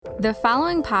The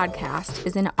following podcast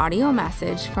is an audio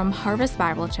message from Harvest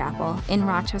Bible Chapel in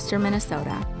Rochester,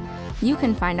 Minnesota. You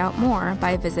can find out more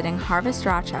by visiting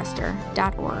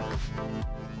harvestrochester.org.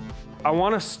 I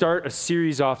want to start a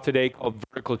series off today called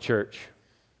Vertical Church.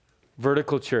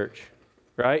 Vertical Church,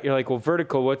 right? You're like, well,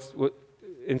 vertical, what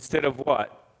instead of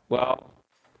what? Well,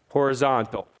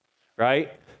 horizontal,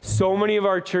 right? So many of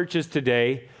our churches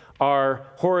today are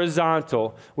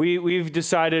horizontal. We've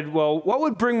decided, well, what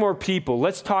would bring more people?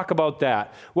 Let's talk about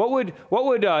that. What would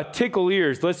tickle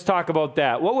ears? Let's talk about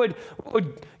that. What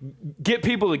would get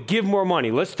people to give more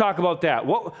money? Let's talk about that.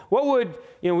 What would,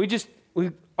 we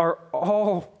are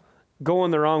all going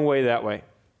the wrong way that way.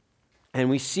 And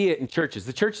we see it in churches.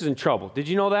 The church is in trouble. Did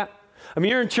you know that? I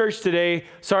mean, you're in church today.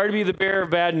 Sorry to be the bearer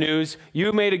of bad news.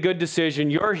 You made a good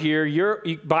decision. You're here. You're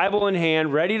Bible in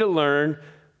hand, ready to learn.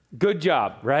 Good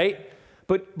job, right?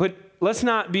 But let's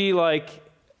not be like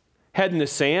head in the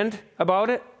sand about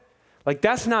it. Like,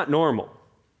 that's not normal.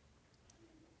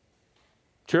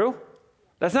 True?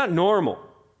 That's not normal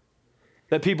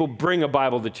that people bring a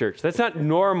Bible to church. That's not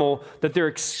normal that they're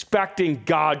expecting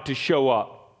God to show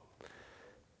up.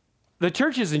 The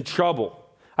church is in trouble.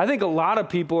 I think a lot of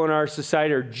people in our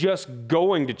society are just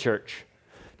going to church,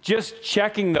 just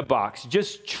checking the box,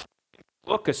 just trying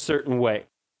to look a certain way.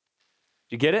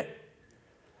 You get it?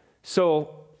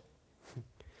 So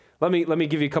let me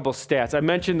give you a couple stats. I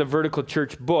mentioned the Vertical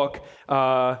Church book.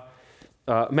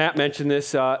 Matt mentioned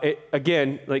this.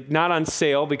 Again, like not on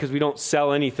sale because we don't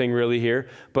sell anything really here.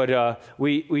 But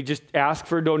we just ask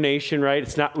for a donation, right?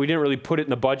 It's not. We didn't really put it in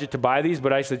the budget to buy these.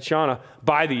 But I said, Shauna,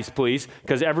 buy these, please,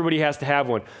 because everybody has to have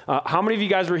one. How many of you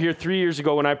guys were here 3 years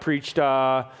ago when I preached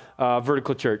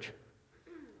Vertical Church?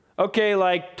 Okay,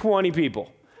 like 20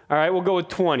 people. All right, we'll go with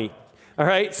 20. All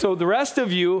right, so the rest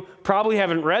of you probably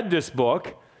haven't read this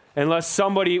book unless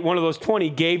somebody, one of those 20,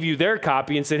 gave you their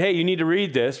copy and said, hey, you need to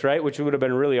read this, right? Which would have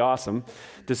been a really awesome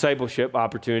discipleship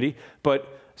opportunity.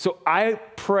 But so I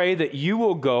pray that you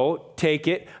will go take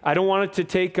it. I don't want it to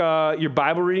take your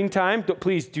Bible reading time.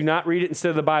 Please do not read it instead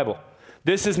of the Bible.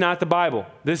 This is not the Bible.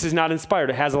 This is not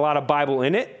inspired. It has a lot of Bible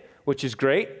in it, which is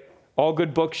great. All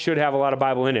good books should have a lot of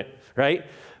Bible in it, right?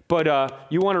 But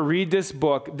you want to read this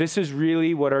book. This is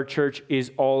really what our church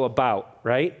is all about,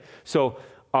 right? So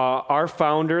our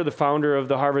founder, the founder of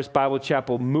the Harvest Bible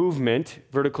Chapel movement,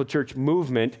 Vertical Church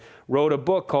movement, wrote a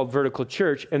book called Vertical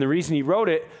Church. And the reason he wrote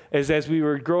it is as we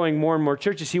were growing more and more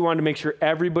churches, he wanted to make sure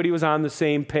everybody was on the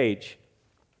same page.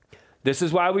 This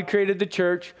is why we created the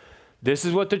church. This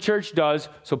is what the church does.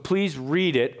 So please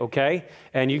read it, okay?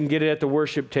 And you can get it at the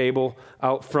worship table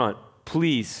out front.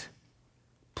 Please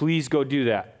go do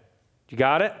that. You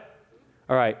got it?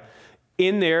 All right.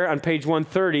 In there, on page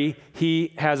 130,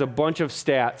 he has a bunch of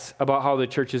stats about how the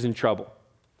church is in trouble.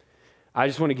 I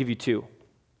just want to give you two.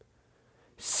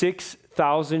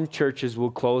 6,000 churches will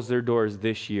close their doors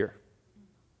this year.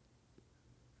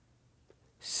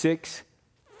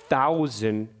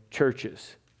 6,000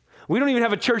 churches. We don't even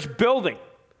have a church building.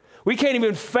 We can't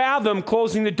even fathom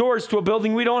closing the doors to a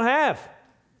building we don't have.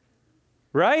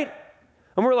 Right?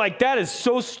 And we're like, that is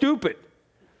so stupid.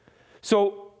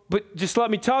 So, but just let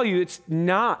me tell you, it's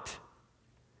not.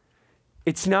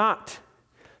 It's not.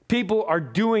 People are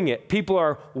doing it. People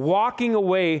are walking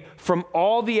away from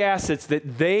all the assets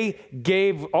that they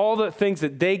gave, all the things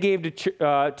that they gave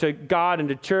to God and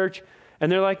to church,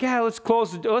 and they're like, yeah, let's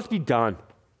close the door. Let's be done.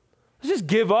 Let's just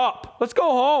give up. Let's go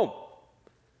home.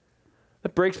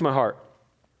 That breaks my heart.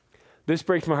 This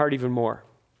breaks my heart even more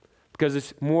because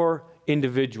it's more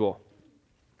individual.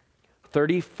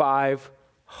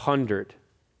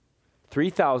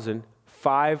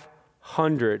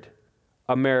 3,500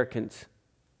 Americans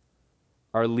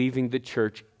are leaving the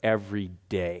church every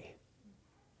day.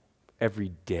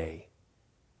 Every day.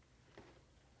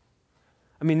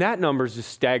 I mean, that number is just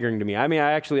staggering to me. I mean,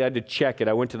 I actually had to check it.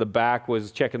 I went to the back,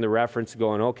 was checking the reference,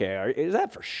 going, okay, is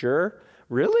that for sure?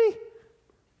 Really?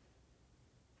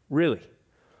 Really?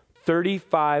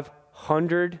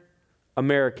 3,500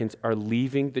 Americans are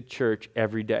leaving the church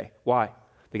every day. Why?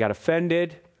 They got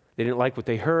offended. They didn't like what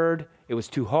they heard. It was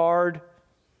too hard.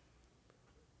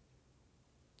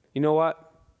 You know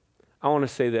what? I want to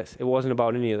say this. It wasn't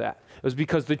about any of that. It was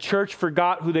because the church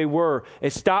forgot who they were.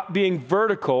 It stopped being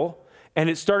vertical, and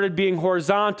it started being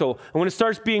horizontal. And when it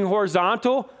starts being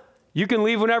horizontal, you can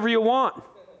leave whenever you want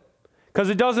because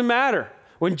it doesn't matter.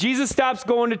 When Jesus stops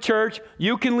going to church,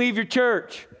 you can leave your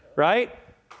church, right?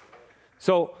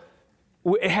 So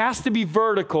it has to be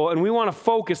vertical, and we want to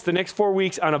focus the next 4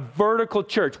 weeks on a vertical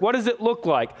church. What does it look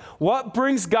like? What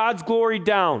brings God's glory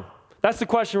down? That's the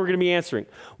question we're going to be answering.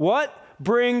 What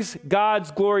brings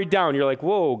God's glory down? You're like,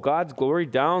 whoa, God's glory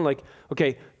down? Like,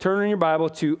 okay, turn in your Bible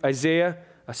to Isaiah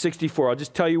 64. I'll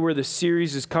just tell you where the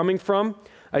series is coming from.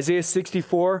 Isaiah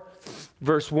 64,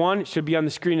 verse 1. It should be on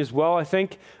the screen as well, I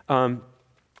think.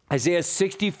 Isaiah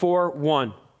 64,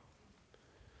 1.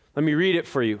 Let me read it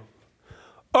for you.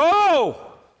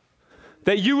 Oh,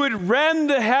 that you would rend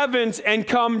the heavens and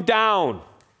come down,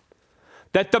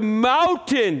 that the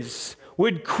mountains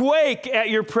would quake at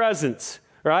your presence,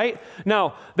 right?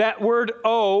 Now, that word,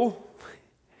 oh,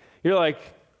 you're like,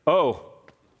 oh,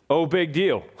 big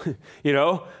deal,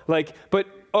 but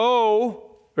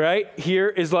oh, right, here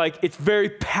is like, it's very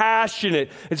passionate,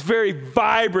 it's very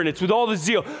vibrant, it's with all the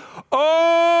zeal.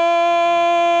 Oh!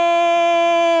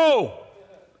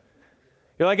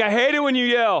 You're like, I hate it when you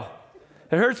yell.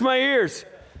 It hurts my ears.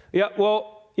 Yeah,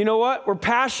 well, you know what? We're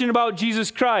passionate about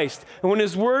Jesus Christ. And when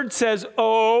his word says,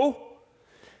 oh,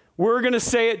 we're going to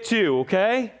say it too,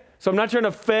 okay? So I'm not trying to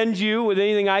offend you with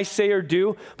anything I say or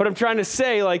do, but I'm trying to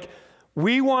say, like,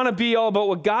 we want to be all about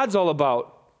what God's all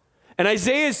about. And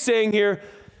Isaiah is saying here,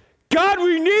 God,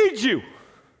 we need you.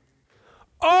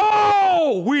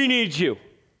 Oh, we need you.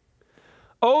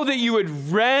 Oh, that you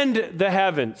would rend the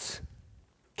heavens,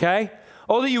 okay?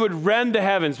 Oh, that you would rend the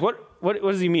heavens. What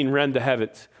does he mean, rend the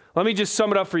heavens? Let me just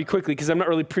sum it up for you quickly because I'm not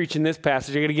really preaching this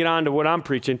passage. I got to get on to what I'm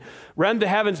preaching. Rend the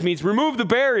heavens means remove the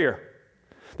barrier.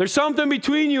 There's something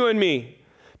between you and me.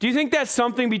 Do you think that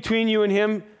something between you and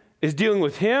him is dealing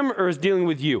with him or is dealing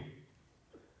with you?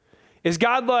 Is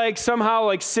God like somehow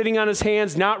like sitting on his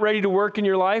hands, not ready to work in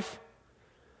your life?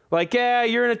 Like, yeah,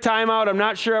 you're in a timeout. I'm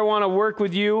not sure I want to work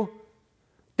with you.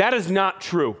 That is not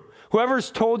true.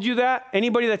 Whoever's told you that,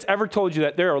 anybody that's ever told you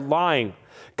that, they're lying.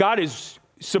 God is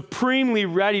supremely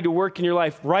ready to work in your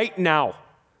life right now.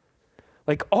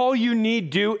 Like all you need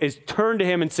do is turn to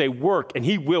him and say, work, and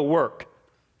he will work.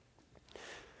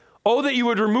 Oh, that you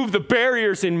would remove the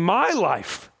barriers in my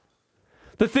life.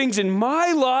 The things in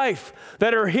my life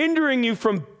that are hindering you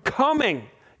from coming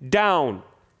down,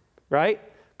 right?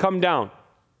 Come down.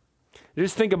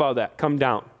 Just think about that. Come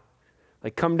down.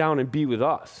 Like come down and be with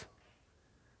us.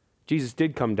 Jesus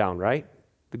did come down, right?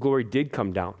 The glory did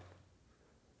come down.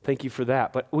 Thank you for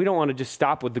that. But we don't want to just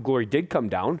stop with the glory did come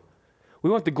down. We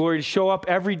want the glory to show up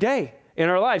every day in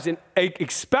our lives, and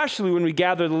especially when we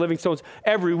gather the living stones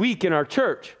every week in our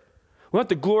church. We want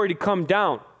the glory to come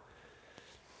down.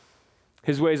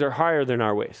 His ways are higher than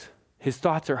our ways. His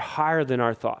thoughts are higher than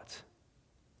our thoughts.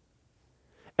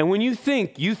 And when you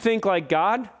think like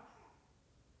God,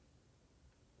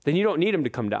 then you don't need him to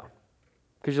come down.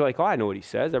 Because you're like, oh, I know what he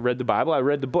says. I read the Bible. I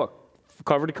read the book,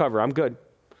 cover to cover. I'm good.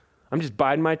 I'm just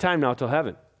biding my time now till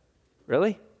heaven.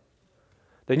 Really?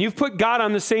 Then you've put God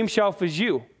on the same shelf as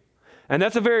you. And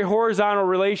that's a very horizontal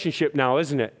relationship now,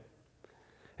 isn't it?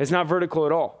 It's not vertical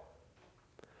at all.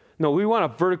 No, we want a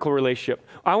vertical relationship.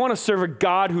 I want to serve a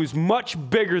God who's much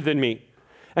bigger than me.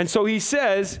 And so he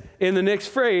says in the next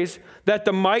phrase that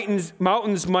the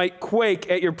mountains might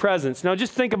quake at your presence. Now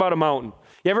just think about a mountain.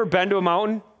 You ever been to a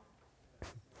mountain?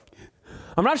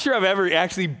 I'm not sure I've ever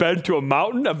actually been to a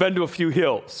mountain. I've been to a few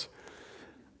hills.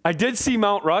 I did see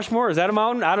Mount Rushmore. Is that a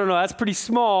mountain? I don't know. That's pretty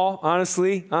small,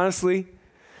 honestly.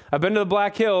 I've been to the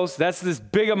Black Hills. That's as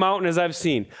big a mountain as I've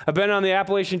seen. I've been on the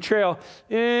Appalachian Trail.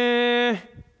 There's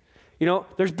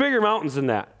bigger mountains than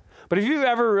that. But if you've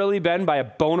ever really been by a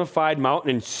bona fide mountain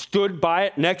and stood by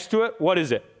it, next to it, what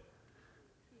is it?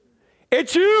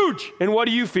 It's huge. And what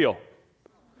do you feel?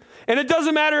 And it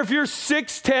doesn't matter if you're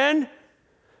 6'10",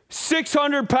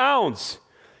 600 pounds.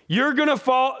 You're going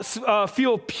to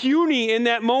feel puny in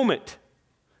that moment,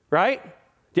 right? Do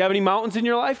you have any mountains in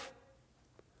your life?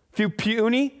 Feel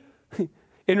puny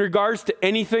in regards to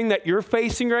anything that you're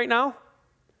facing right now?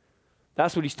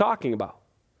 That's what he's talking about.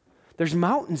 There's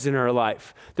mountains in our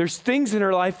life. There's things in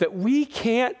our life that we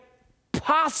can't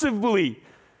possibly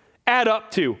add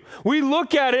up to. We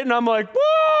look at it and I'm like,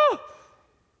 whoa!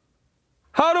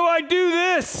 How do I do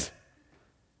this?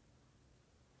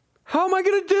 How am I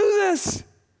going to do this?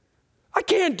 I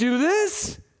can't do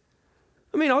this.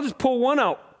 I'll just pull one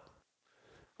out.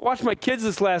 I watched my kids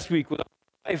this last week with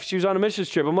my wife. She was on a missions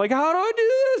trip. I'm like, how do I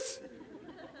do this?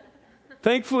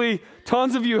 Thankfully,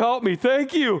 tons of you helped me.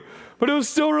 Thank you. But it was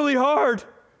still really hard.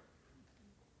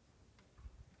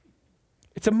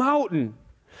 It's a mountain.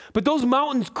 But those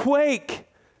mountains quake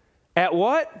at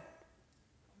what?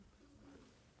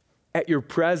 At your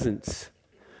presence.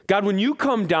 God, when you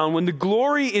come down, when the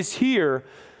glory is here,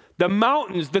 the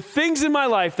mountains, the things in my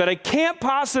life that I can't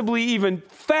possibly even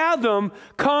fathom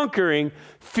conquering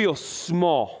feel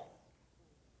small.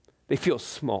 They feel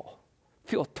small,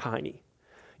 feel tiny.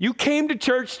 You came to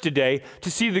church today to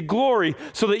see the glory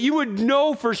so that you would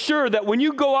know for sure that when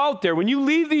you go out there, when you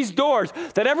leave these doors,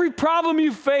 that every problem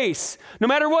you face, no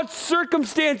matter what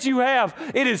circumstance you have,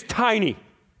 it is tiny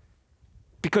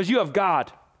because you have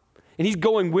God and He's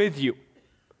going with you.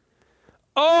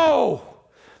 Oh,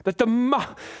 that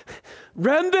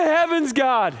rend the heavens,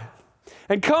 God,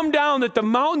 and come down that the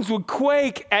mountains would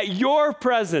quake at your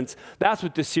presence. That's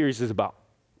what this series is about.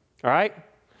 All right?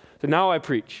 So now I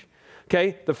preach.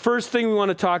 Okay, the first thing we want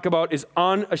to talk about is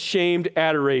unashamed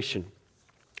adoration.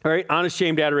 All right,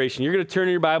 unashamed adoration. You're going to turn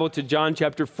in your Bible to John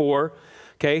chapter 4.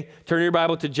 Okay, turn in your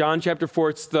Bible to John chapter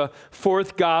 4. It's the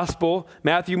fourth gospel,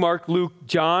 Matthew, Mark, Luke,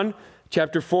 John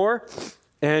chapter 4.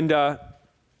 And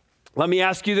let me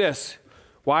ask you this.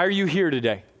 Why are you here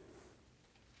today?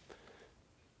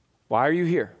 Why are you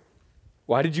here?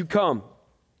 Why did you come?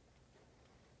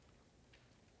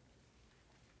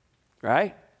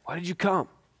 Right? Why did you come?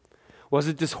 Was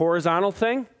it this horizontal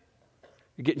thing?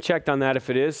 You're getting checked on that if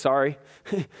it is, sorry.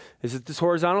 Is it this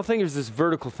horizontal thing or is this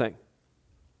vertical thing?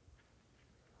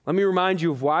 Let me remind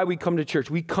you of why we come to church.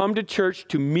 We come to church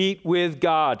to meet with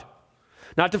God,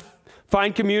 not to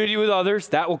find community with others.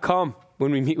 That will come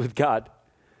when we meet with God,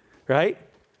 right?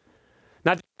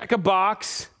 Not to check a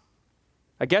box.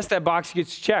 I guess that box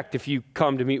gets checked if you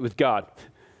come to meet with God,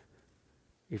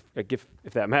 if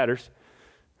that matters.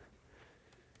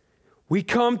 We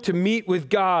come to meet with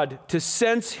God, to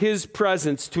sense His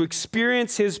presence, to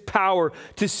experience His power,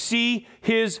 to see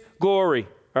His glory,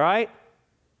 all right?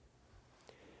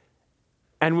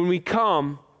 And when we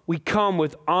come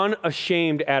with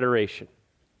unashamed adoration.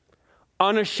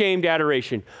 Unashamed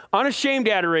adoration. Unashamed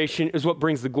adoration is what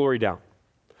brings the glory down.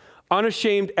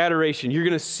 Unashamed adoration. You're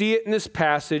going to see it in this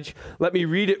passage. Let me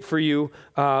read it for you.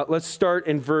 Let's start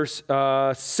in verse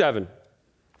 7.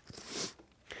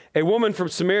 A woman from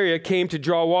Samaria came to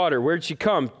draw water. Where did she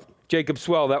come? Jacob's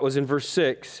well. That was in verse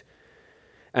 6.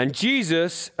 And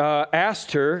Jesus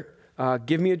asked her,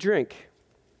 give me a drink.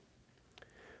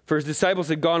 For his disciples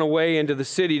had gone away into the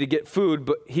city to get food,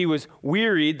 but he was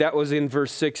wearied. That was in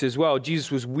verse 6 as well.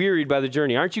 Jesus was wearied by the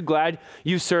journey. Aren't you glad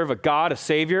you serve a God, a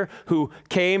Savior, who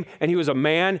came and he was a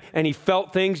man and he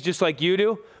felt things just like you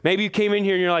do? Maybe you came in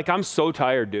here and you're like, I'm so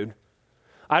tired, dude.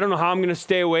 I don't know how I'm going to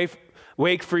stay awake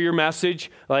for your message.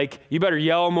 Like, you better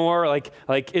yell more. Like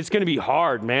it's going to be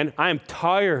hard, man. I am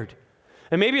tired.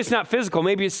 And maybe it's not physical.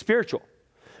 Maybe it's spiritual.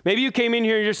 Maybe you came in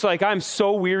here and you're just like, I'm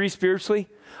so weary spiritually.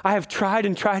 I have tried to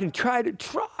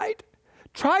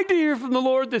hear from the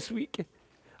Lord this week.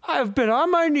 I have been on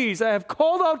my knees. I have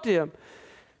called out to Him.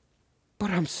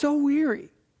 But I'm so weary.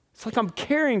 It's like I'm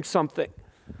carrying something.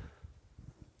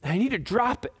 I need to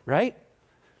drop it, right?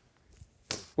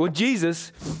 Well,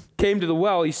 Jesus came to the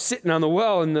well. He's sitting on the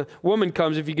well, and the woman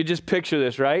comes. If you could just picture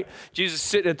this, right? Jesus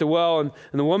sitting at the well, and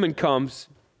the woman comes.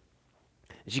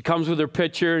 She comes with her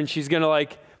pitcher, and she's going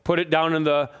to put it down in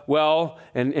the well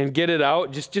and get it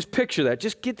out. Just picture that.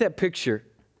 Just get that picture.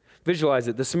 Visualize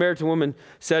it. The Samaritan woman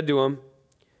said to him,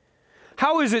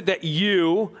 how is it that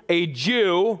you, a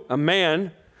Jew, a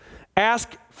man,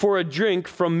 ask for a drink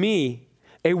from me,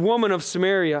 a woman of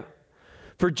Samaria?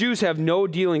 For Jews have no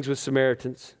dealings with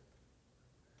Samaritans.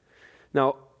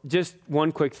 Now, just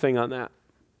one quick thing on that.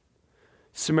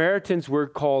 Samaritans were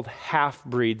called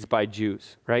half-breeds by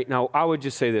Jews, right? Now, I would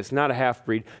just say this, not a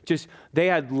half-breed. Just, they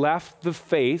had left the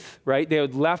faith, right? They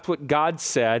had left what God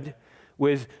said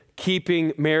with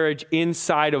keeping marriage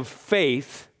inside of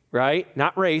faith, right?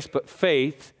 Not race, but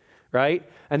faith, right?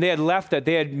 And they had left that.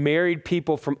 They had married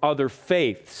people from other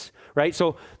faiths, right?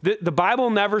 So the Bible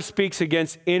never speaks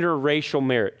against interracial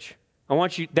marriage. I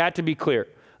want that to be clear.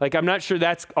 I'm not sure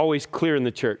that's always clear in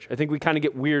the church. I think we kind of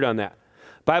get weird on that.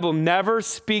 Bible never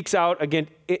speaks out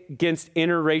against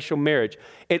interracial marriage.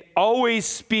 It always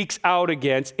speaks out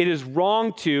against, it is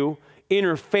wrong to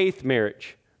interfaith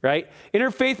marriage, right?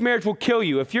 Interfaith marriage will kill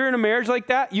you. If you're in a marriage like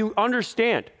that, you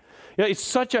understand. It's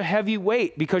such a heavy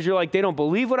weight because you're like, they don't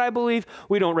believe what I believe.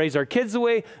 We don't raise our kids the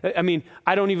way.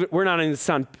 We're not on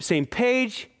the same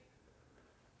page.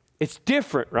 It's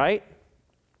different, right?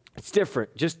 It's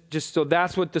different. Just so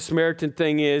that's what the Samaritan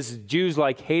thing is. Jews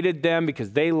hated them because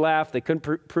they left. They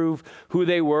couldn't prove who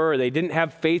they were. They didn't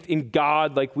have faith in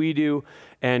God like we do.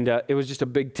 And it was just a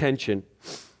big tension.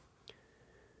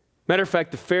 Matter of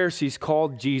fact, the Pharisees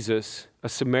called Jesus a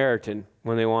Samaritan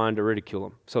when they wanted to ridicule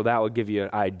him. So that would give you an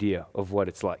idea of what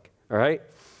it's like. All right?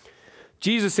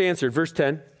 Jesus answered, verse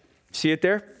 10. See it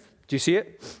there? Do you see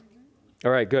it?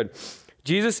 All right, good.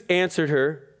 Jesus answered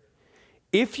her,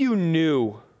 if you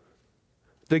knew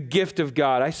the gift of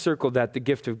God, I circled that, the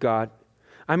gift of God.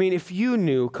 if you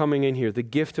knew coming in here the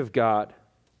gift of God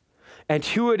and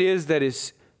who it is that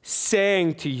is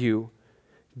saying to you,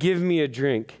 'Give me a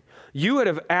drink,' you would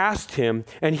have asked him,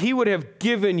 and he would have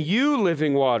given you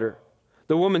living water."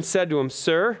 The woman said to him,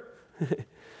 "Sir,"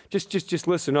 just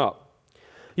listen up.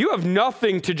 "You have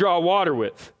nothing to draw water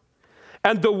with,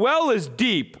 and the well is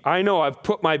deep." I know I've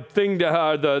put my thing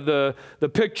to, the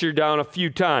picture down a few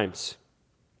times.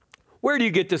 "Where do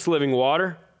you get this living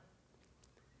water?"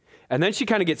 And then she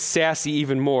kind of gets sassy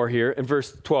even more here in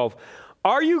verse 12.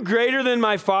 "Are you greater than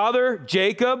my father,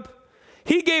 Jacob?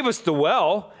 He gave us the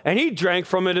well, and he drank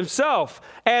from it himself,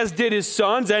 as did his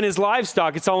sons and his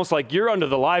livestock." It's almost like you're under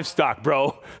the livestock,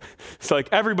 bro. It's like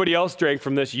everybody else drank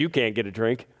from this. You can't get a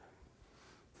drink.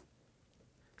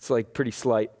 It's like pretty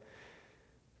slight.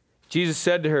 Jesus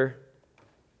said to her,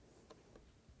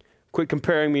 "Quit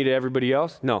comparing me to everybody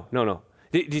else." No.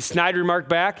 Did Snyder remark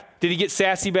back? Did he get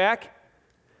sassy back?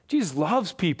 Jesus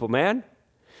loves people, man.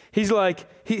 He's like,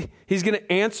 he's going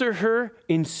to answer her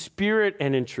in spirit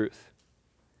and in truth.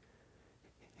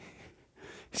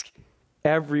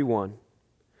 "Everyone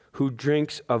who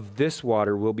drinks of this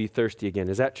water will be thirsty again."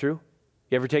 Is that true?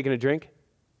 You ever taken a drink?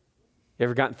 You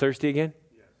ever gotten thirsty again?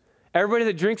 Yes. Everybody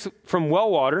that drinks from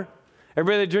well water,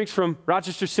 everybody that drinks from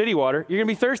Rochester City water, you're going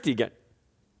to be thirsty again.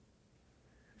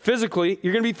 Physically,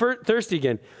 you're going to be thirsty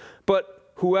again.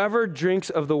 "But whoever drinks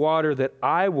of the water that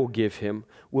I will give him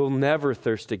will never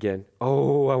thirst again."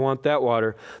 Oh, I want that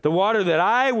water. "The water that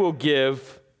I will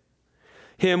give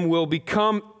him will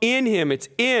become in him." It's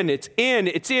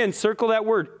in. Circle that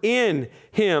word, in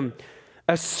him.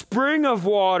 "A spring of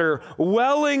water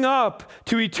welling up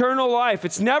to eternal life."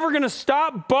 It's never going to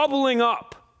stop bubbling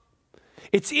up.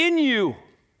 It's in you.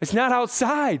 It's not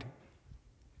outside.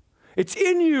 It's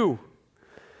in you.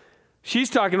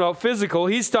 She's talking about physical.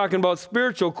 He's talking about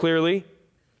spiritual, clearly.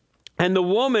 "And the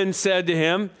woman said to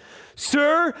him,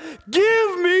 'Sir,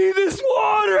 give me this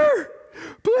water,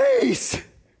 please,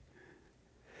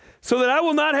 so that I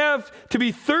will not have to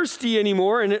be thirsty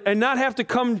anymore and not have to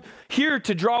come here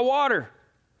to draw water.'"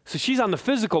 So she's on the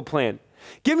physical plan.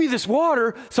 "Give me this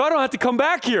water so I don't have to come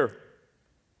back here.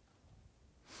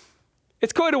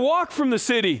 It's going to walk from the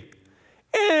city,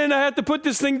 and I have to put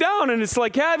this thing down, and it's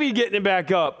like heavy getting it back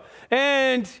up.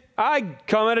 And I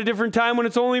come at a different time when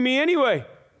it's only me anyway.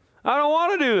 I don't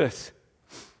want to do this."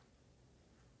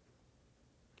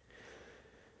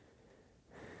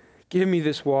 Give me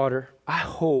this water.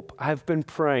 I've been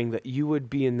praying that you would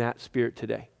be in that spirit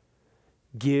today.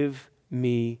 Give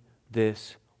me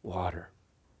this water.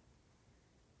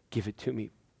 Give it to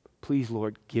me. Please,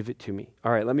 Lord, give it to me.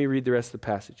 All right, let me read the rest of the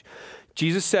passage.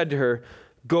 Jesus said to her,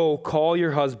 "Go, call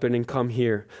your husband and come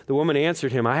here." The woman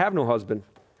answered him, "I have no husband."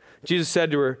 Jesus said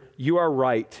to her, "You are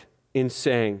right in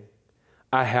saying,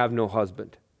 'I have no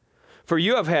husband.' For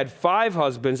you have had 5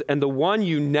 husbands, and the one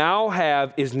you now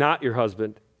have is not your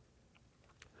husband.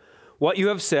 What you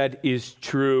have said is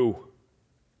true."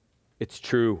 It's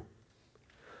true.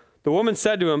 The woman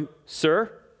said to him,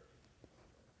 "Sir,"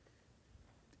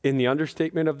 in the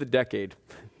understatement of the decade,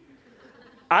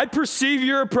 "I perceive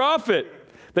you're a prophet,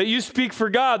 that you speak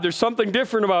for God. There's something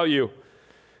different about you."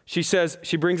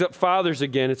 She brings up fathers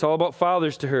again. It's all about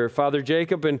fathers to her. Father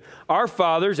Jacob and our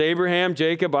fathers, Abraham,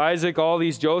 Jacob, Isaac, all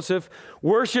these, Joseph,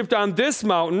 worshipped on this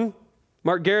mountain,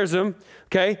 Mark Gerizim,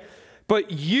 okay?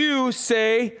 "But you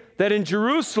say that in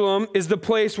Jerusalem is the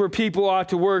place where people ought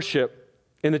to worship,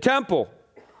 in the temple."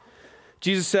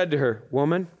 Jesus said to her,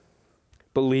 "Woman,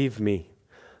 believe me,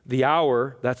 the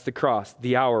hour," that's the cross,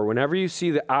 the hour. Whenever you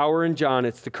see the hour in John,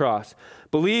 it's the cross.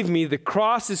 "Believe me, the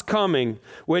cross is coming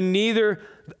when neither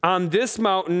on this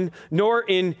mountain nor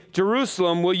in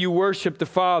Jerusalem will you worship the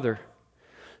Father.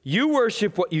 You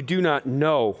worship what you do not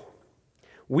know.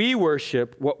 We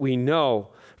worship what we know,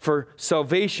 for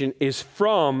salvation is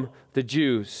from the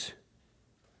Jews.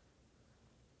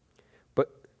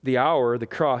 But the hour, the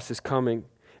cross, is coming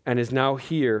and is now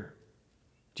here."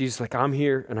 Jesus is like, "I'm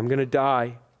here and I'm going to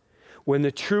die. When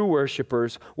the true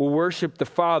worshipers will worship the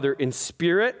Father in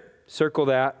spirit," circle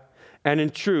that, "and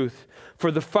in truth.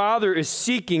 For the Father is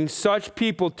seeking such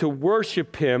people to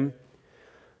worship him.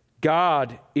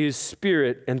 God is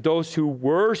spirit, and those who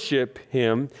worship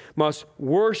him must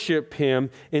worship him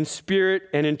in spirit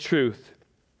and in truth."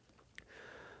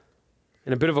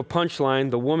 And a bit of a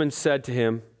punchline, the woman said to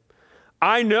him,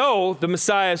 "I know the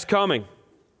Messiah is coming."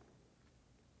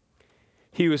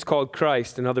 He was called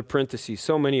Christ, in other parentheses,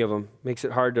 so many of them, makes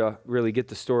it hard to really get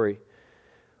the story.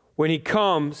 "When he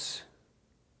comes,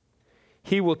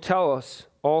 he will tell us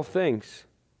all things."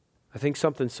 I think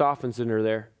something softens in her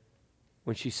there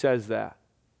when she says that,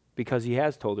 because he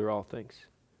has told her all things.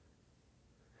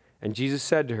 And Jesus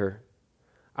said to her,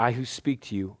 "I who speak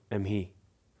to you am he."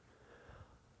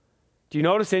 Do you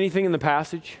notice anything in the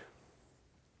passage?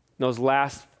 Those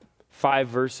last 5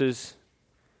 verses,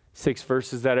 6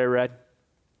 verses that I read?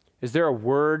 Is there a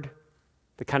word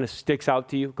that kind of sticks out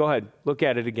to you? Go ahead, look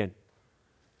at it again.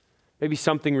 Maybe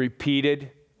something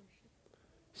repeated.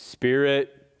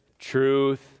 Spirit,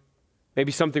 truth.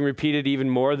 Maybe something repeated even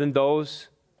more than those.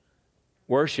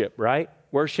 Worship, right?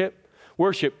 Worship.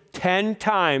 Worship. 10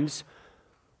 times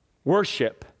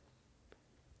worship.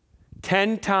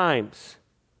 10 times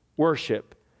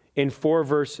worship in 4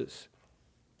 verses.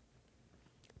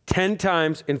 10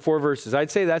 times in 4 verses.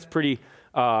 I'd say that's pretty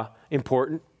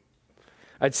important.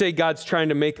 I'd say God's trying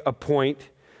to make a point.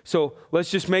 So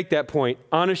let's just make that point.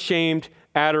 Unashamed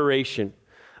adoration.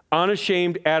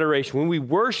 Unashamed adoration. When we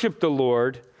worship the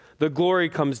Lord, the glory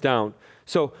comes down.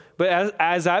 So, but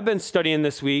as I've been studying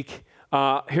this week,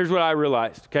 here's what I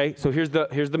realized, okay? So here's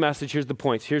the message, here's the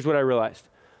points. Here's what I realized.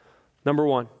 Number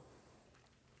 1,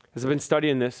 as I've been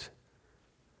studying this,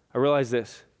 I realized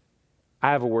this.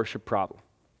 I have a worship problem.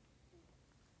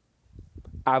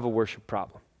 I have a worship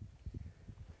problem.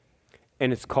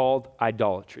 And it's called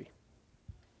idolatry.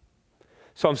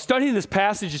 So I'm studying this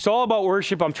passage. It's all about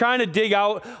worship. I'm trying to dig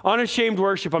out unashamed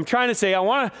worship. I'm trying to say, I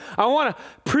want to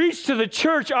preach to the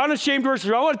church unashamed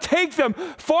worship. I want to take them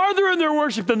farther in their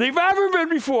worship than they've ever been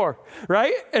before,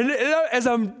 right? And as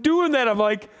I'm doing that, I'm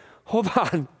like, hold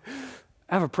on.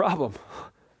 I have a problem.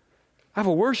 I have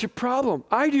a worship problem.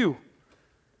 I do.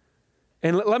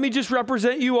 And let me just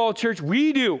represent you all, church.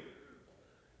 We do.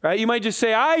 Right? You might just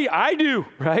say, I do,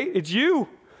 right? It's you.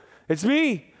 It's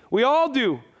me. We all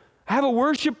do. I have a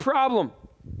worship problem.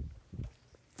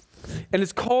 And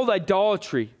it's called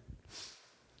idolatry.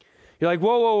 You're like,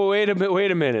 whoa, wait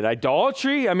a minute.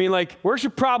 Idolatry? I mean, like,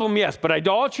 worship problem, yes, but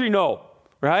idolatry, no,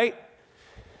 right?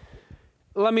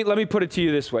 Let me put it to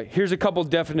you this way. Here's a couple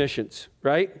definitions,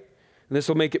 right? And this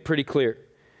will make it pretty clear.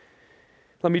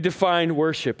 Let me define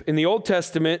worship. In the Old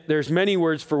Testament, there's many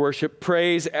words for worship: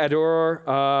 praise,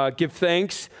 adore, give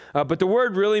thanks. But the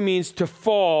word really means to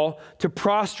fall, to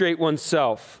prostrate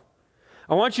oneself.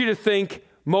 I want you to think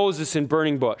Moses in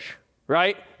burning bush,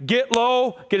 right? Get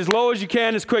low, get as low as you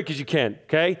can, as quick as you can,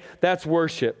 okay? That's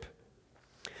worship.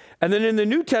 And then in the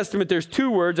New Testament, there's 2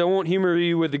 words. I won't humor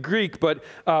you with the Greek, but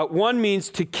one means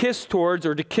to kiss towards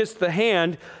or to kiss the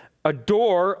hand.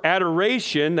 Adore,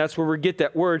 adoration, that's where we get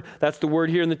that word. That's the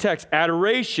word here in the text,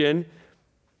 adoration.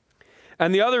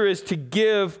 And the other is to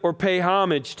give or pay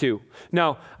homage to.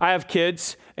 Now, I have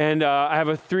kids, and I have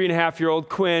a 3.5-year-old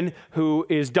Quinn who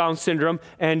is Down syndrome.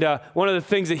 And one of the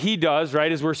things that he does,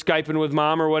 right, as we're Skyping with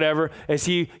mom or whatever, is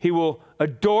he will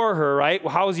adore her, right?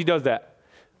 Well, how does he does that?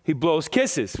 He blows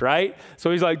kisses, right?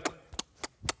 So he's like,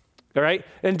 all right?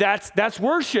 And that's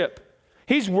worship.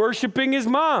 He's worshiping his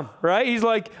mom, right? He's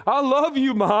like, I love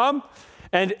you, Mom.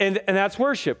 And that's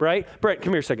worship, right? Brent,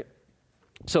 come here a second.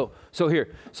 So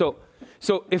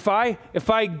if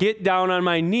I get down on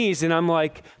my knees and I'm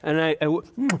like, oh,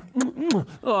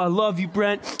 I love you,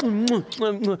 Brent.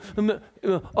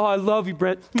 Oh, I love you,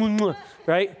 Brent.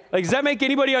 Right? Like, does that make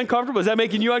anybody uncomfortable? Is that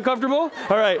making you uncomfortable?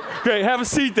 All right, great. Have a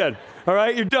seat then. All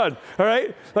right, you're done. All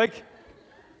right? Like,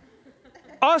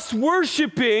 us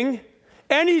worshiping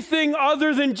anything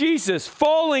other than Jesus,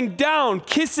 falling down,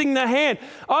 kissing the hand,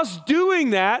 us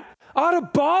doing that ought to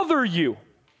bother you.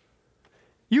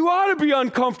 You ought to be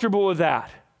uncomfortable with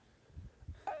that.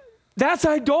 That's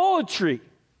idolatry.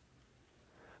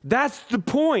 That's the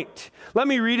point. Let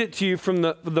me read it to you from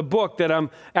the book that I'm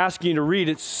asking you to read.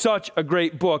 It's such a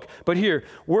great book. But here,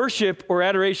 worship or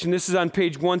adoration, this is on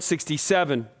page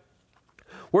 167.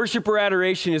 Worship or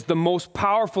adoration is the most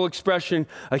powerful expression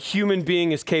a human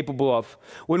being is capable of.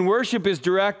 When worship is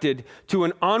directed to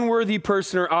an unworthy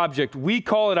person or object, we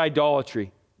call it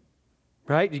idolatry.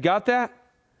 Right? You got that?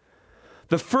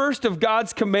 The first of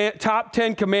God's top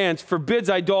 10 commands forbids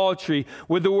idolatry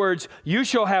with the words, "You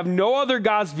shall have no other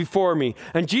gods before me."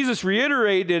 And Jesus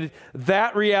reiterated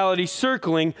that reality,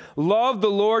 circling, "Love the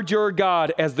Lord your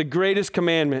God" as the greatest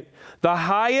commandment. The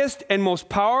highest and most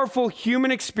powerful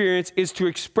human experience is to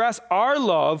express our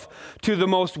love to the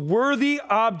most worthy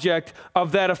object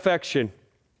of that affection.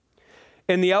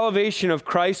 In the elevation of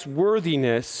Christ's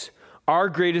worthiness, our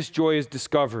greatest joy is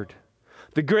discovered.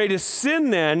 The greatest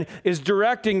sin, then, is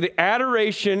directing the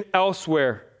adoration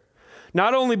elsewhere.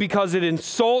 Not only because it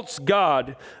insults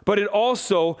God, but it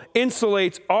also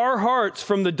insulates our hearts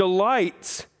from the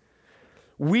delights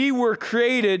we were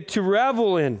created to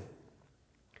revel in.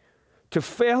 To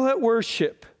fail at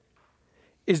worship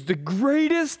is the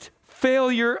greatest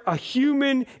failure a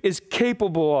human is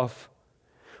capable of,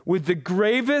 with the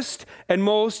gravest and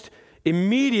most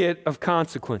immediate of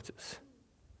consequences.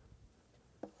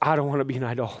 I don't want to be an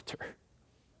idolater.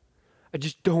 I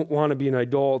just don't want to be an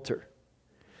idolater.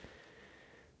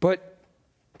 But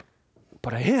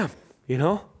I am,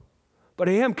 But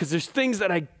I am, because there's things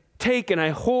that I take and I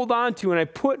hold on to and I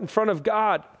put in front of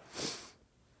God.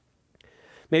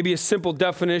 Maybe a simple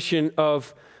definition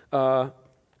of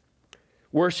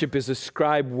worship is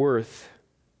ascribe worth.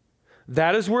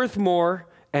 That is worth more,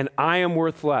 and I am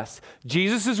worth less.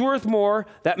 Jesus is worth more,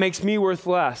 that makes me worth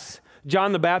less.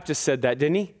 John the Baptist said that,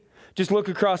 didn't he? Just look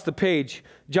across the page,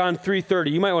 John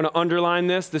 3:30. You might want to underline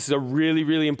this. This is a really,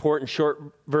 really important short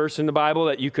verse in the Bible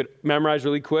that you could memorize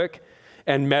really quick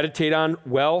and meditate on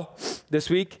well this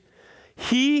week.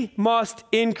 He must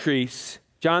increase,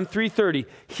 John 3:30,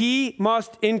 he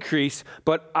must increase,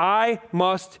 but I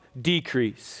must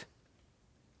decrease.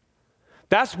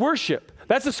 That's worship.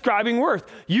 That's ascribing worth.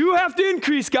 You have to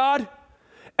increase, God,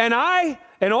 and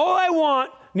all I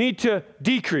want need to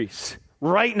decrease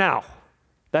right now.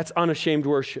 That's unashamed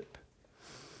worship.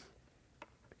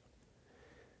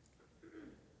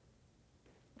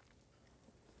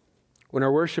 When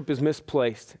our worship is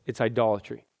misplaced, it's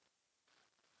idolatry.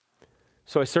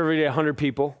 So I surveyed 100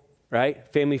 people, right?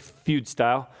 Family Feud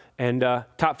style. And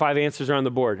top 5 answers are on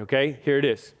the board, okay? Here it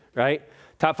is, right?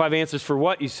 Top 5 answers for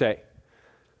what, you say?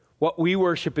 What we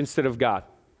worship instead of God.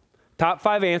 Top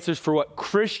 5 answers for what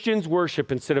Christians worship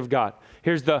instead of God.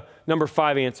 Here's the number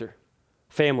 5 answer.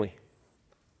 Family.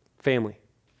 Family.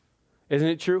 Isn't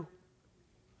it true?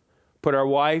 Put our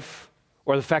wife,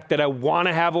 or the fact that I want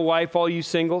to have a wife, all you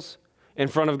singles, in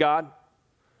front of God.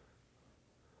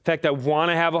 The fact that I want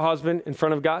to have a husband in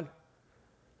front of God.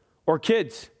 Or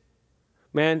kids.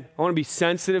 Man, I want to be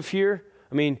sensitive here.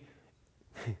 I mean,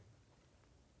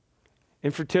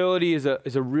 infertility is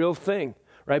a real thing,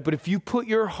 right? But if you put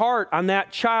your heart on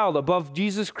that child above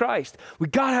Jesus Christ, we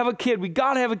got to have a kid, we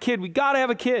got to have a kid, we got to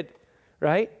have a kid,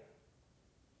 right?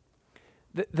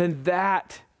 Then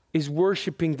that is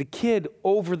worshiping the kid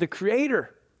over the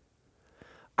Creator.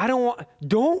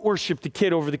 Don't worship the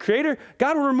kid over the Creator.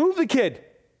 God will remove the kid.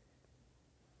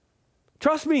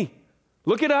 Trust me.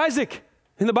 Look at Isaac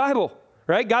in the Bible,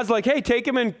 right? God's like, hey, take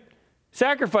him and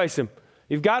sacrifice him.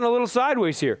 You've gotten a little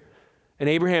sideways here. And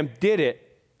Abraham did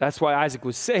it. That's why Isaac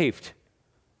was saved.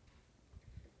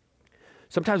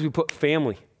 Sometimes we put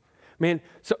family. Man,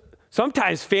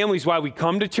 sometimes family is why we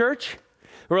come to church.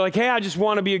 We're like, hey, I just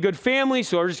want to be a good family,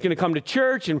 so we're just going to come to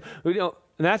church. And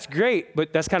that's great,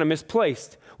 but that's kind of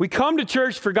misplaced. We come to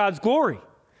church for God's glory,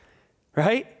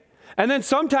 right? And then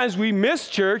sometimes we miss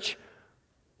church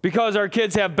because our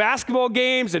kids have basketball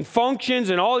games and functions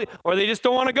and or they just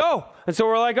don't want to go. And so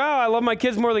we're like, oh, I love my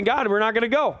kids more than God, and we're not going to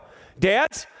go.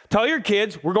 Dads, tell your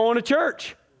kids we're going to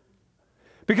church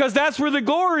because that's where the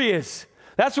glory is.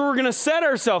 That's where we're going to set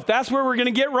ourselves. That's where we're going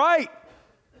to get right.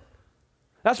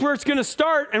 That's where it's going to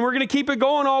start, and we're going to keep it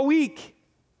going all week.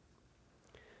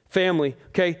 Family,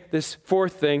 okay, this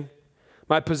 4th thing,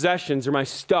 my possessions are my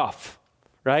stuff,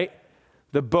 right?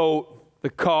 The boat, the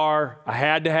car, I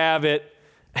had to have it.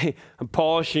 I'm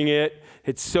polishing it.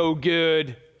 It's so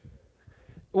good.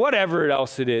 Whatever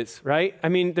else it is, right? I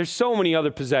mean, there's so many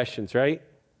other possessions, right?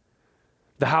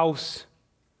 The house.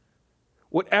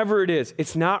 Whatever it is,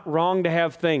 it's not wrong to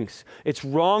have things. It's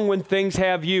wrong when things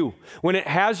have you. When it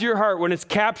has your heart, when it's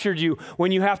captured you,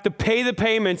 when you have to pay the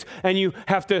payments and you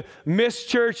have to miss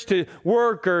church to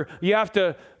work, or you have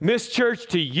to miss church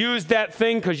to use that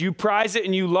thing because you prize it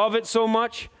and you love it so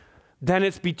much, then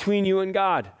it's between you and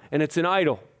God, and it's an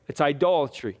idol. It's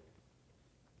idolatry.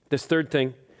 This 3rd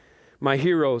thing, my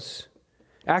heroes,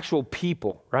 actual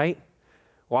people, right?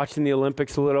 Watching the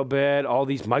Olympics a little bit, all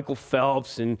these Michael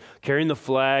Phelps and carrying the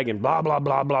flag and blah, blah,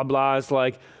 blah, blah, blah. It's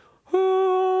like,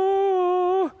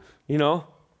 oh,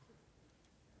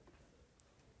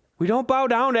 We don't bow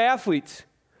down to athletes.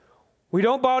 We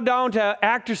don't bow down to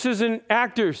actresses and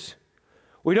actors.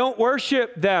 We don't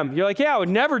worship them. You're like, yeah, I would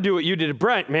never do what you did to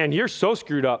Brent. Man, you're so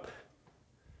screwed up.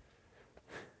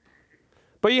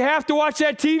 But you have to watch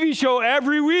that TV show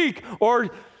every week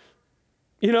or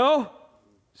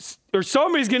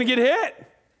somebody's going to get hit.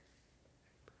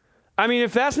 I mean,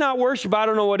 if that's not worship, I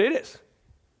don't know what it is,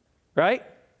 right?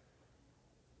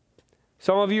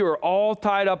 Some of you are all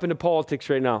tied up into politics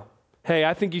right now. Hey,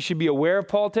 I think you should be aware of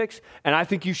politics, and I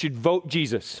think you should vote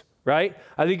Jesus, right?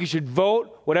 I think you should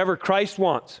vote whatever Christ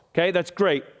wants, okay? That's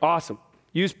great, awesome.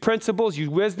 Use principles, use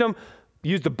wisdom,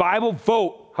 use the Bible,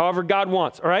 vote however God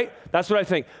wants, all right? That's what I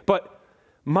think. But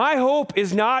my hope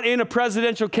is not in a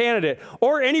presidential candidate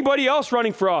or anybody else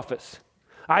running for office.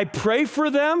 I pray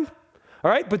for them, all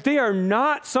right? But they are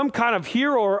not some kind of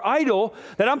hero or idol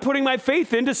that I'm putting my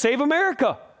faith in to save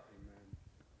America.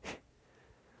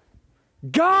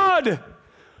 God,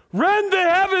 rend the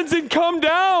heavens and come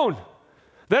down.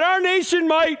 that our nation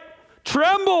might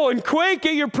tremble and quake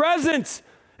at your presence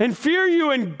and fear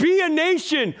you and be a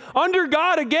nation under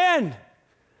God again.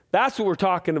 That's what we're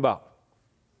talking about.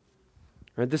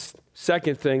 All right, this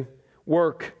second thing,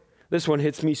 work. This one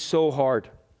hits me so hard.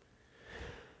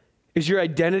 Is your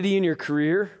identity in your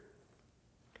career?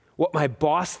 What my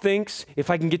boss thinks? If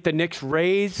I can get the next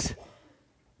raise?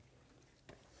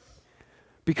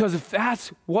 Because if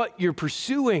that's what you're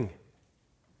pursuing,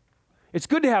 it's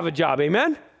good to have a job,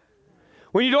 amen?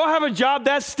 When you don't have a job,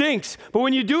 that stinks. But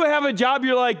when you do have a job,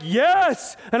 you're like,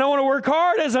 yes, and I want to work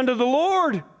hard as unto the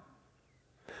Lord.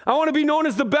 I want to be known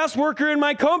as the best worker in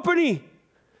my company.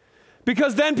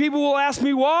 Because then people will ask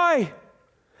me why.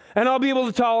 And I'll be able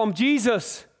to tell them,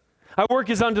 Jesus, I work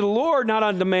as unto the Lord, not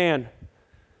unto man.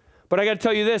 But I got to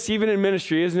tell you this, even in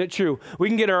ministry, isn't it true? We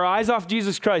can get our eyes off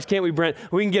Jesus Christ, can't we, Brent?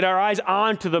 We can get our eyes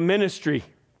onto the ministry.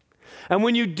 And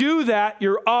when you do that,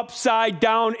 you're upside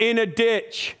down in a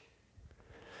ditch.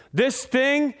 This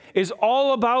thing is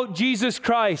all about Jesus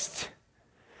Christ.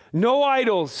 No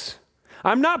idols.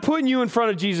 I'm not putting you in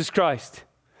front of Jesus Christ.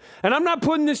 And I'm not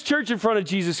putting this church in front of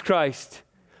Jesus Christ.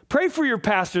 Pray for your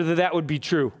pastor that would be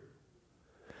true.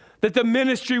 That the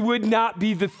ministry would not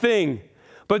be the thing,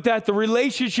 but that the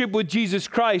relationship with Jesus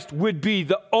Christ would be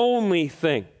the only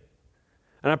thing.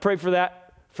 And I pray for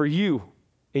that for you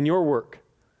in your work.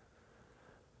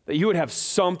 That you would have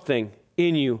something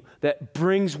in you that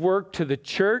brings work to the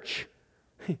church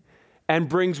and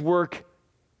brings work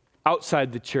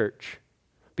outside the church.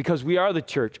 Because we are the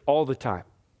church all the time.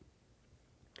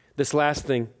 This last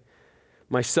thing,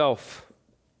 myself,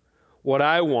 what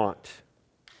I want,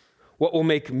 what will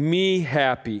make me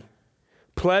happy,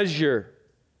 pleasure.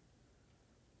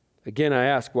 Again, I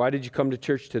ask, why did you come to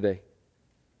church today?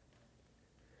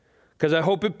 Because I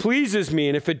hope it pleases me,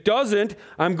 and if it doesn't,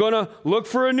 I'm going to look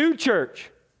for a new church.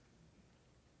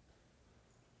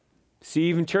 See,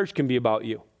 even church can be about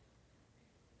you.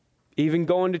 Even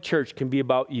going to church can be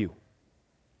about you.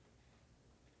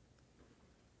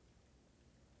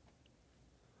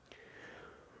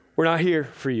 We're not here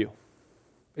for you.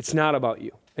 It's not about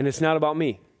you. And it's not about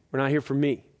me. We're not here for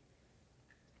me.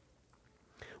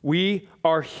 We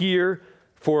are here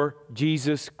for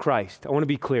Jesus Christ. I want to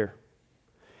be clear.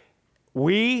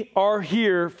 We are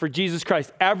here for Jesus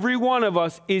Christ. Every one of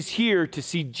us is here to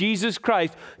see Jesus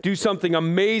Christ do something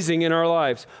amazing in our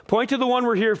lives. Point to the one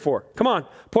we're here for. Come on.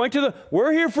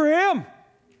 We're here for him.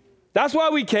 That's why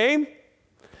we came.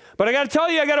 But I got to tell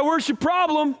you, I got a worship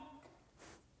problem.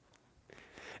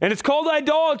 And it's called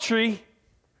idolatry.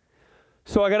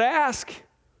 So I got to ask,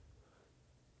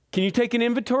 can you take an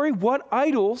inventory? What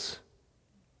idols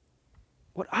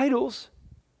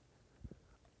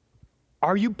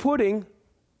are you putting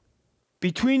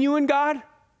between you and God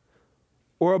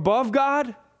or above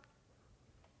God?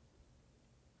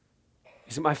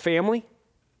 Is it my family?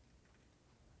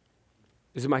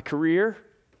 Is it my career?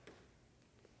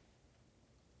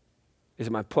 Is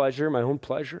it my pleasure, my own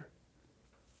pleasure?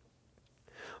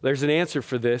 There's an answer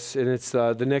for this, and it's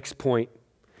the next point.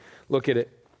 Look at it.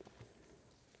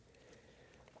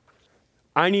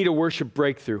 I need a worship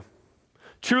breakthrough.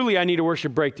 Truly, I need a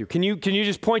worship breakthrough. Can you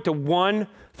just point to one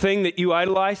thing that you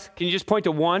idolize? Can you just point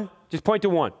to one? Just point to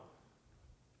one.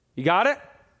 You got it?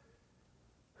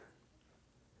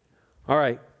 All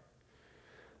right.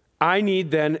 I need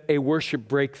then a worship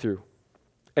breakthrough,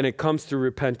 and it comes through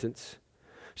repentance.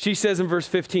 She says in verse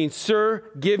 15, "Sir,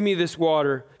 give me this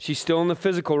water." She's still in the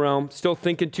physical realm, still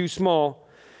thinking too small.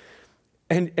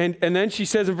 And then she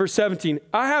says in verse 17,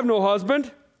 "I have no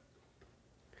husband."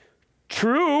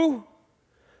 True,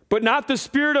 but not the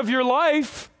spirit of your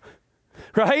life,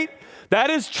 right? That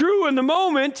is true in the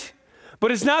moment,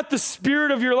 but it's not the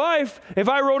spirit of your life. If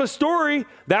I wrote a story,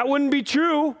 that wouldn't be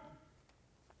true.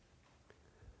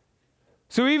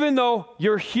 So even though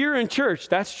you're here in church,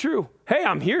 that's true. Hey,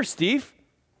 I'm here, Steve.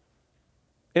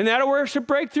 Isn't that a worship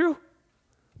breakthrough?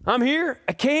 I'm here.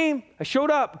 I came. I showed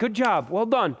up. Good job. Well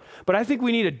done. But I think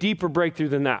we need a deeper breakthrough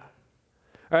than that.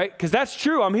 All right? Because that's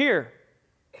true. I'm here.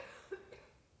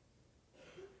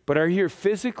 But are you here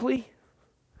physically?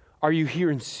 Are you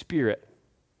here in spirit?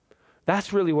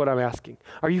 That's really what I'm asking.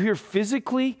 Are you here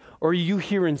physically or are you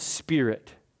here in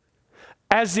spirit?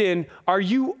 As in, are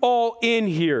you all in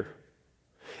here?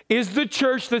 Is the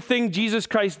church the thing Jesus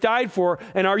Christ died for?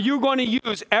 And are you going to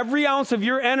use every ounce of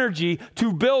your energy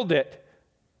to build it?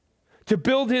 To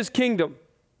build his kingdom?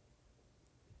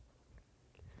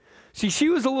 See, she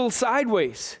was a little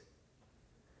sideways.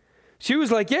 She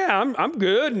was like, yeah, I'm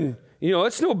good. And,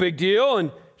 it's no big deal.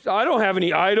 And I don't have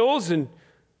any idols. And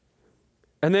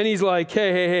then he's like,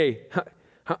 hey,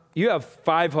 you have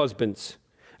 5 husbands.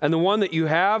 And the one that you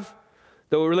have,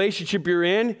 The relationship you're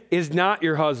in is not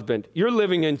your husband. You're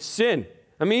living in sin.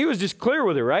 I mean, he was just clear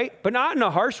with her, right? But not in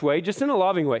a harsh way, just in a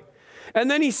loving way.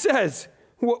 And then he says,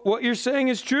 what you're saying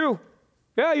is true.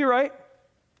 Yeah, you're right.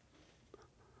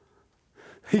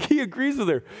 He agrees with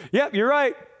her. Yep, you're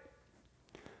right.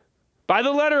 By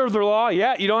the letter of the law,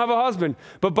 yeah, you don't have a husband.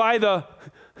 But by the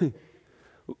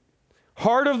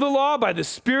heart of the law, by the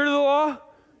spirit of the law,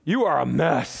 you are a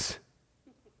mess.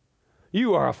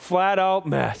 You are a flat out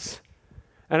mess.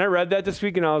 And I read that this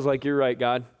week and I was like, you're right,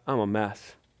 God. I'm a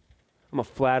mess. I'm a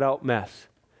flat out mess.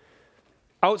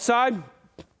 Outside,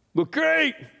 look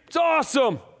great. It's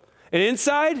awesome. And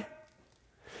inside,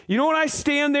 you know when I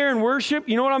stand there and worship,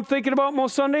 you know what I'm thinking about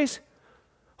most Sundays?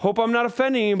 Hope I'm not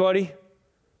offending anybody.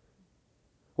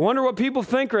 I wonder what people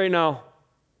think right now.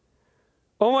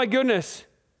 Oh my goodness.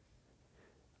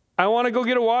 I want to go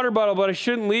get a water bottle, but I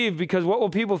shouldn't leave because what will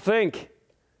people think?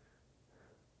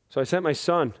 So I sent my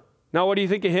son. Now what do you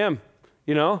think of him?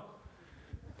 You know?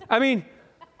 I mean,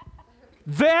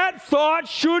 that thought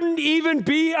shouldn't even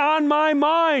be on my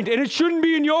mind, and it shouldn't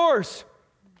be in yours.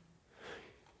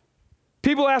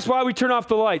 People ask why we turn off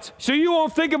the lights. So you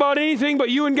won't think about anything but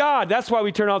you and God. That's why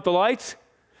we turn off the lights.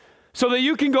 So that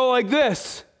you can go like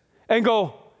this and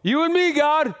go, you and me,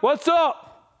 God, what's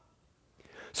up?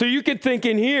 So you can think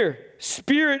in here,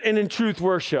 spirit and in truth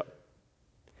worship.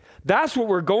 That's what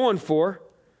we're going for.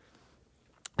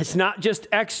 It's not just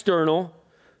external,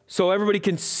 so everybody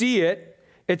can see it.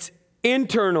 It's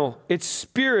internal. It's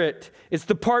spirit. It's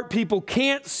the part people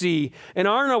can't see and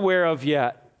aren't aware of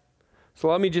yet. So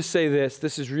let me just say this.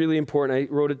 This is really important.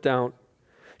 I wrote it down.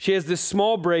 She has this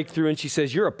small breakthrough and she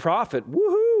says, you're a prophet.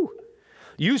 Woohoo!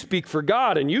 You speak for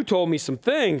God and you told me some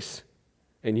things.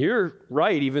 And you're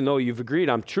right, even though you've agreed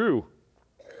I'm true.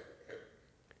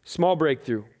 Small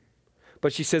breakthrough.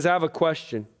 But she says, I have a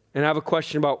question. And I have a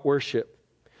question about worship.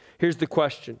 Here's the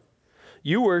question.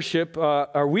 You worship,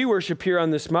 or we worship here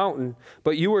on this mountain,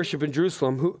 but you worship in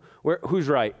Jerusalem. Who's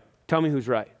right? Tell me who's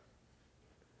right.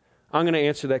 I'm going to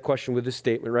answer that question with this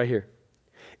statement right here.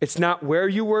 It's not where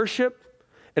you worship,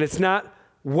 and it's not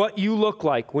what you look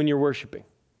like when you're worshiping.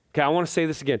 Okay, I want to say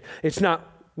this again. It's not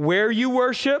where you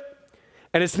worship,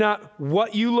 and it's not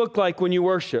what you look like when you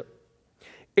worship.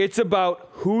 It's about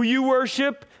who you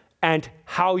worship and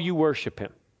how you worship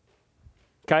him.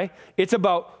 Okay? It's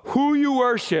about who you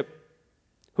worship,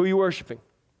 who you're worshiping.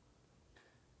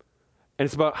 And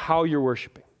it's about how you're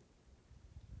worshiping.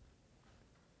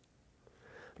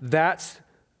 That's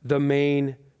the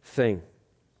main thing.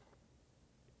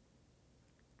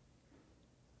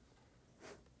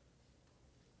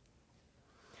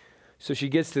 So she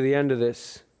gets to the end of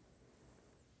this.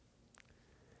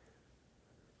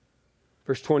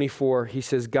 Verse 24, he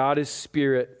says, God is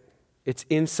spirit. It's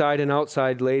inside and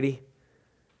outside, lady.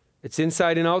 It's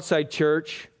inside and outside,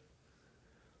 church.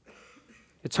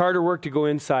 It's harder work to go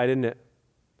inside, isn't it?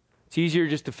 It's easier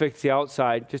just to fix the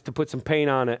outside, just to put some paint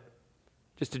on it,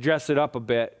 just to dress it up a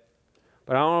bit.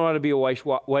 But I don't want to be a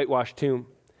whitewashed tomb.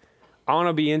 I want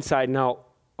to be inside and out,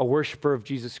 a worshiper of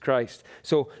Jesus Christ.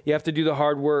 So you have to do the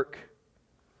hard work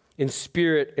in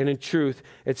spirit and in truth.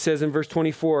 It says in verse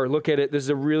 24, look at it. This is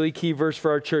a really key verse for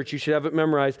our church. You should have it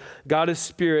memorized. God is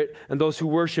spirit, and those who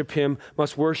worship him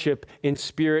must worship in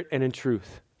spirit and in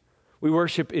truth. We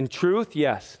worship in truth,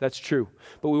 yes, that's true.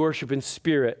 But we worship in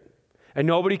spirit. And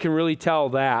nobody can really tell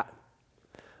that.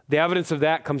 The evidence of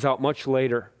that comes out much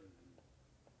later.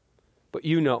 But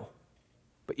you know.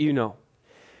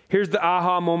 Here's the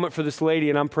aha moment for this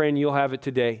lady, and I'm praying you'll have it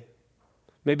today.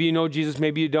 Maybe you know Jesus,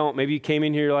 maybe you don't. Maybe you came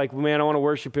in here, you're like, man, I want to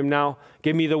worship him now.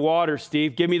 Give me the water,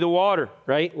 Steve. Give me the water,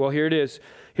 right? Well, here it is.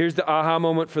 Here's the aha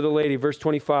moment for the lady, verse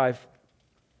 25.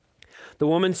 The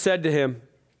woman said to him,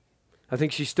 I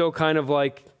think she's still kind of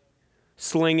like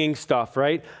slinging stuff,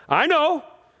 right? I know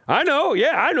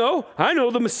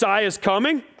the Messiah's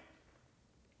coming.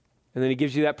 And then he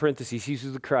gives you that parenthesis,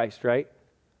 he's the Christ, right?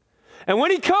 And when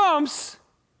he comes,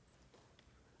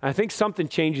 I think something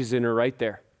changes in her right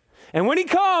there. And when he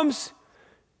comes,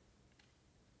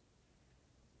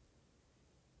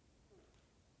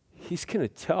 he's going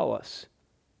to tell us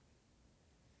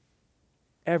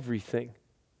everything.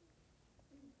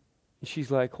 And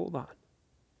she's like, hold on.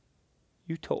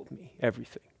 You told me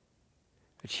everything.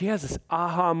 And she has this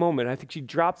aha moment. I think she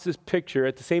drops this picture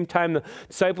at the same time the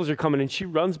disciples are coming, and she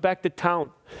runs back to town.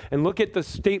 And look at the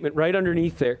statement right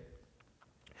underneath there.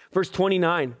 Verse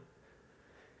 29.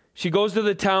 She goes to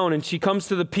the town and she comes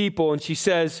to the people and she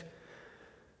says,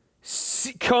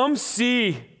 come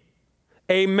see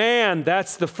a man,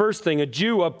 that's the first thing, a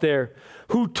Jew up there,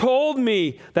 who told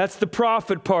me, that's the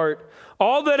prophet part,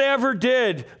 All that I ever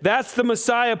did, that's the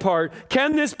Messiah part.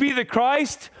 Can this be the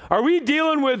Christ? Are we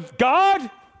dealing with God?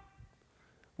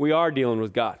 We are dealing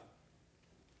with God.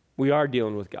 We are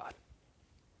dealing with God.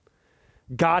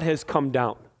 God has come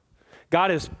down. God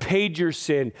has paid your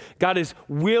sin. God is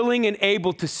willing and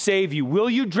able to save you. Will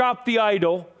you drop the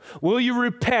idol? Will you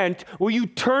repent? Will you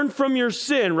turn from your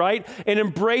sin, right? And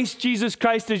embrace Jesus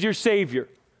Christ as your Savior?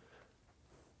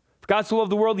 For God so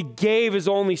loved the world, he gave his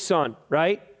only Son,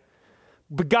 right?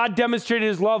 But God demonstrated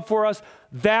his love for us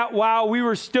that while we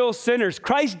were still sinners,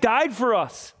 Christ died for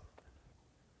us.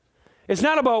 It's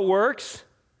not about works.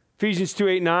 Ephesians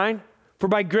 2:8-9. For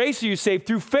by grace are you saved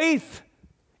through faith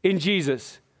in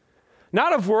Jesus.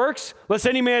 Not of works, lest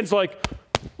any man's like,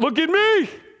 look at me.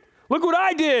 Look what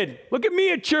I did. Look at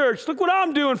me at church. Look what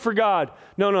I'm doing for God.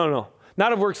 No.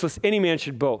 Not of works, lest any man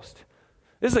should boast.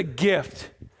 This is a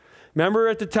gift. Remember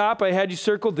at the top I had you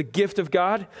circled the gift of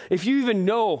God? If you even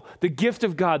know the gift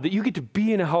of God, that you get to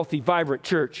be in a healthy, vibrant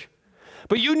church.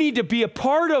 But you need to be a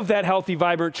part of that healthy,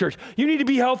 vibrant church. You need to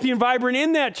be healthy and vibrant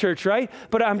in that church, right?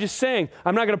 But I'm just saying,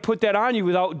 I'm not going to put that on you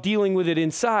without dealing with it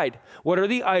inside. What are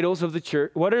the idols of the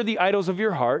church? What are the idols of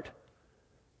your heart?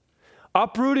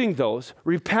 Uprooting those,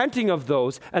 repenting of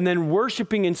those, and then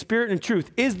worshiping in spirit and truth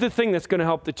is the thing that's going to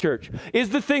help the church.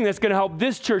 Is the thing that's going to help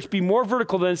this church be more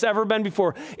vertical than it's ever been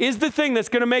before. Is the thing that's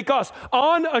going to make us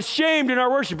unashamed in our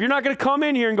worship. You're not going to come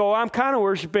in here and go, I'm kind of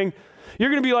worshiping. You're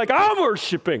going to be like, I'm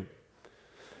worshiping.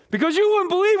 Because you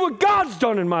wouldn't believe what God's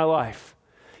done in my life.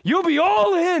 You'll be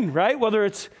all in, right? Whether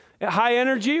it's high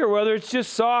energy or whether it's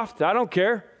just soft, I don't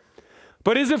care.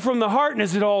 But is it from the heart and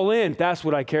is it all in? That's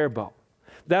what I care about.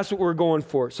 That's what we're going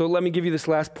for. So let me give you this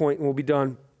last point and we'll be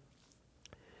done.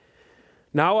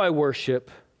 Now I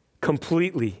worship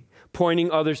completely,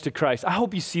 pointing others to Christ. I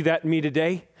hope you see that in me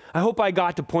today. I hope I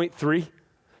got to point 3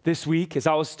 this week as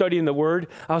I was studying the Word.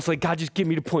 I was like, God, just give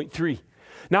me to point 3.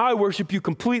 Now I worship you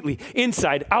completely,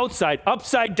 inside, outside,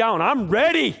 upside down. I'm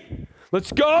ready.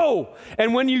 Let's go.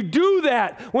 And when you do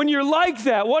that, when you're like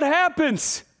that, what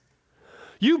happens?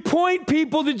 You point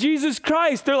people to Jesus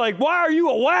Christ. They're like, why are you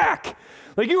a whack?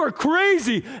 Like, you are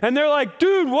crazy. And they're like,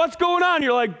 dude, what's going on?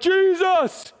 You're like,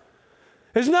 Jesus.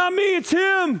 It's not me, it's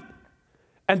him.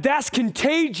 And that's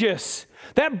contagious.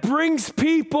 That brings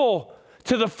people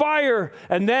to the fire,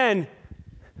 and then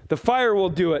the fire will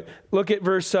do it. Look at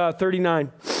verse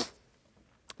 39.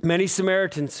 Many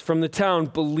Samaritans from the town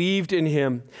believed in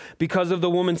him because of the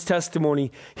woman's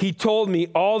testimony. He told me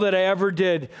all that I ever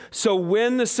did. So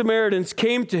when the Samaritans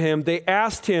came to him, they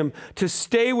asked him to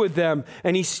stay with them,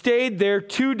 and he stayed there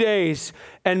 2 days.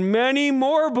 And many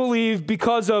more believed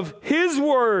because of his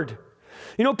word.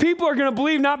 You know, people are going to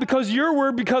believe not because of your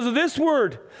word, because of this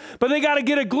word. But they got to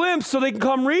get a glimpse so they can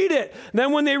come read it. And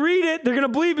then when they read it, they're going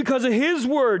to believe because of his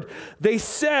word. They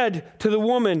said to the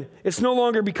woman, it's no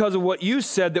longer because of what you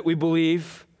said that we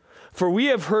believe, for we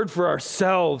have heard for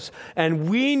ourselves, and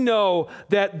we know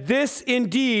that this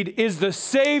indeed is the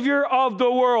Savior of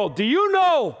the world. Do you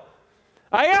know?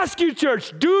 I ask you,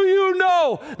 church, do you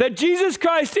know that Jesus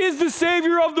Christ is the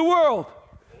Savior of the world?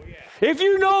 If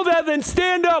you know that, then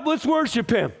stand up. Let's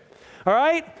worship him. All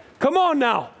right? Come on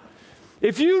now.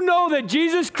 If you know that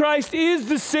Jesus Christ is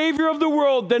the Savior of the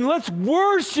world, then let's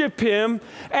worship him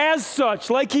as such,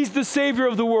 like he's the Savior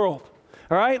of the world.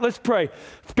 All right? Let's pray.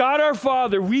 God our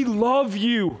Father, we love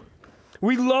you.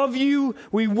 We love you.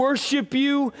 We worship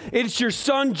you. It's your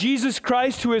Son, Jesus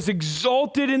Christ, who is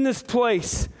exalted in this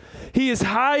place. He is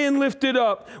high and lifted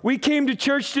up. We came to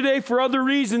church today for other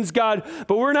reasons, God,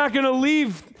 but we're not going to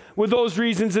leave with those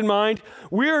reasons in mind.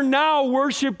 We're now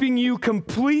worshiping you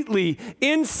completely,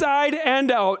 inside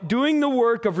and out, doing the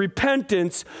work of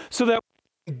repentance so that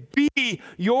we can be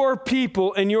your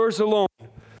people and yours alone.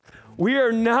 We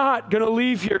are not going to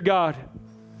leave here, God.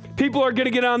 People are going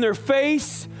to get on their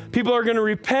face. People are going to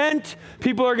repent.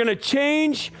 People are going to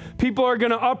change. People are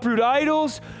going to uproot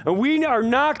idols. And we are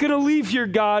not going to leave here,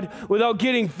 God, without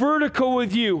getting vertical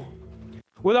with you.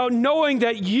 Without knowing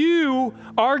that you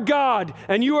are God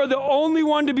and you are the only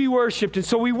one to be worshiped. And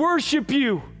so we worship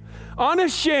you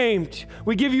unashamed.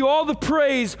 We give you all the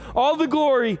praise, all the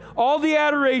glory, all the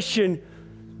adoration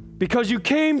because you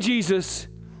came, Jesus,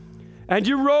 and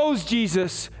you rose,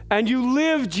 Jesus, and you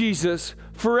live, Jesus,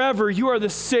 forever. You are the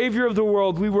Savior of the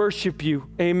world. We worship you.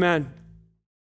 Amen.